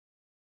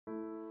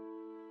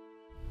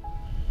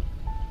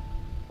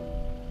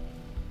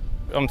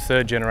I'm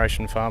third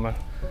generation farmer.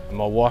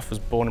 My wife was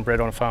born and bred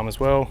on a farm as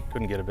well.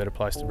 Couldn't get a better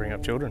place to bring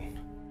up children.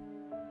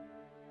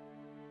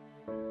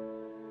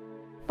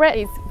 Brett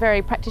is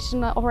very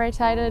practitioner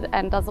orientated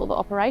and does all the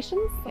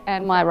operations,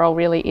 and my role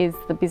really is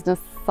the business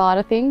side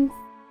of things.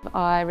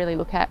 I really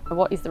look at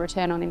what is the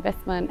return on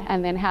investment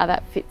and then how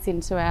that fits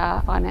into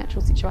our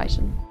financial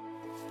situation.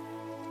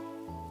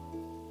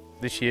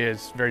 This year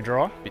is very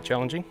dry, a bit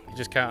challenging. You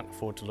just can't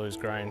afford to lose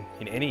grain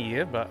in any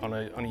year, but on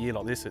a year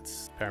like this,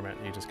 it's paramount.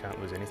 You just can't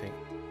lose anything.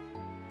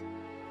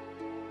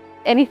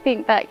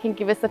 Anything that can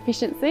give us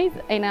efficiencies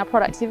in our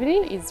productivity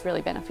is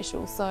really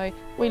beneficial. So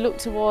we look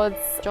towards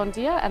John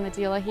Deere and the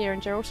dealer here in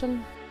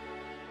Geraldton.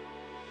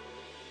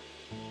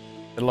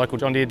 The local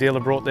John Deere dealer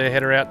brought their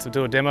header out to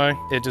do a demo.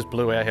 It just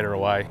blew our header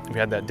away. We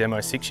had that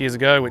demo 6 years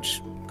ago,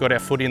 which got our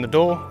foot in the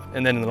door.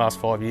 And then in the last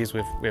 5 years,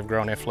 we've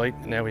grown our fleet.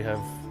 Now we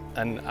have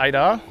an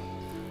 8R,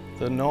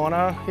 the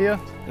 9R here,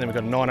 and then we've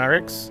got a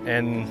 9RX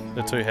and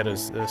the two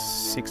headers, the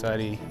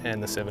 680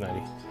 and the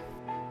 780.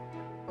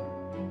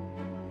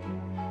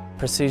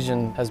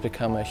 Precision has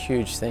become a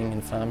huge thing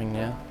in farming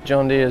now.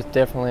 John Deere is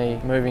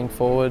definitely moving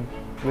forward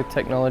with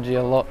technology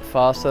a lot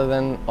faster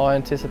than I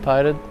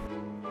anticipated.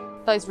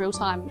 Those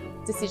real-time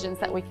decisions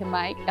that we can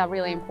make are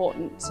really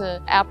important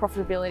to our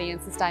profitability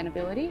and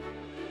sustainability.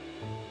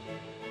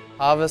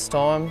 Harvest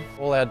time,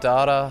 all our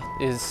data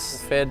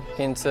is fed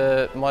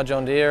into my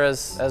John Deere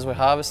as we're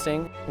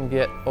harvesting. You can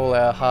get all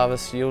our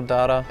harvest yield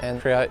data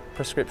and create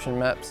prescription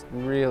maps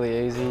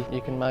really easy. You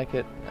can make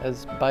it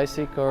as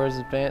basic or as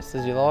advanced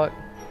as you like.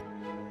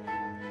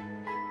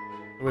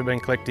 We've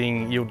been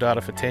collecting yield data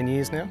for 10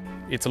 years now.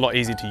 It's a lot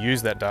easier to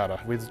use that data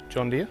with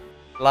John Deere.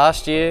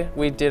 Last year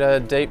we did a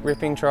deep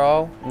ripping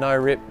trial, no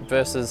rip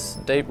versus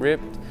deep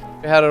ripped.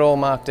 We had it all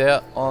marked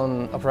out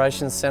on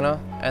Operations Centre,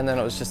 and then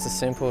it was just as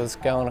simple as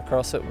going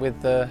across it with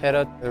the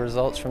header. The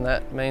results from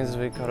that means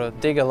we've got to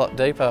dig a lot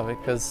deeper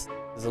because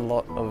there's a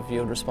lot of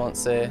yield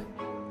response there.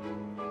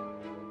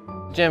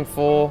 Gen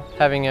 4,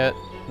 having it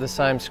the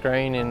same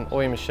screen in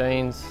all your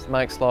machines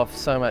makes life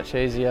so much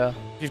easier.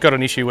 If you've got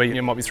an issue where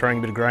you might be throwing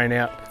a bit of grain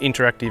out,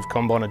 interactive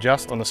combine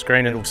adjust on the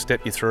screen, and it'll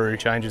step you through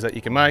changes that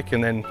you can make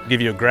and then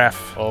give you a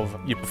graph of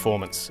your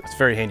performance. It's a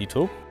very handy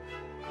tool.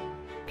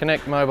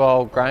 Connect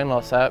Mobile Grain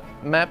Loss app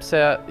maps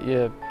out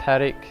your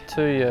paddock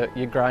to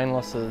your grain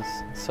losses,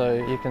 so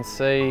you can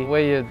see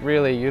where you're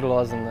really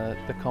utilising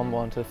the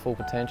combine to full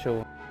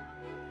potential.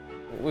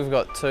 We've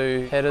got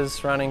two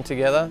headers running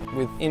together.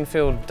 With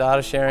in-field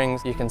data sharing,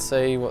 you can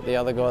see what the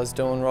other guy's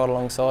doing right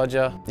alongside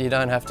you. You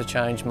don't have to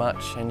change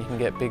much and you can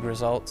get big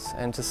results.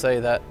 And to see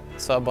that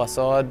side by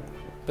side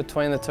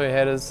between the two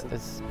headers,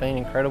 it's been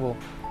incredible.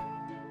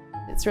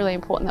 It's really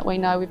important that we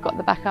know we've got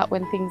the backup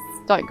when things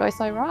don't go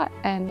so right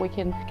and we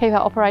can keep our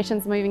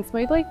operations moving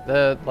smoothly.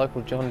 The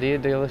local John Deere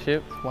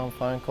dealership, one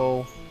phone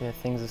call, yeah,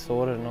 things are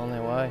sorted and on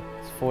their way.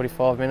 It's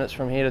 45 minutes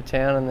from here to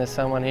town and there's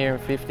someone here in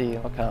 50.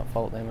 I can't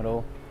fault them at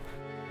all.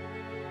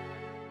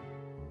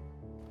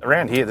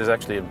 Around here there's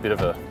actually a bit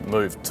of a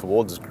move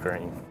towards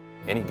green.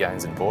 Any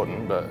gain's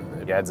important, but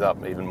it adds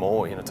up even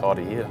more in a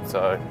tighter year,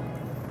 so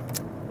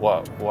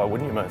why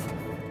wouldn't you move?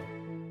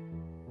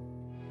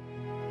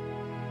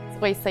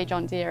 We see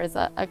John Deere as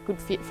a good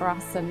fit for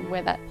us and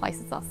where that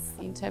places us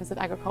in terms of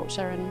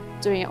agriculture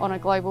and doing it on a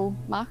global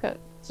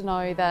market. To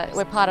know that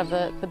we're part of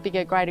the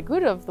bigger, greater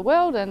good of the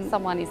world and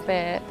someone is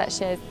there that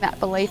shares that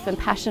belief and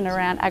passion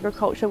around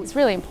agriculture, it's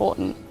really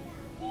important.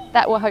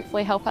 That will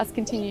hopefully help us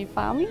continue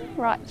farming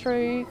right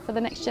through for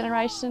the next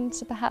generation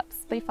to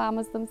perhaps be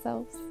farmers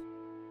themselves.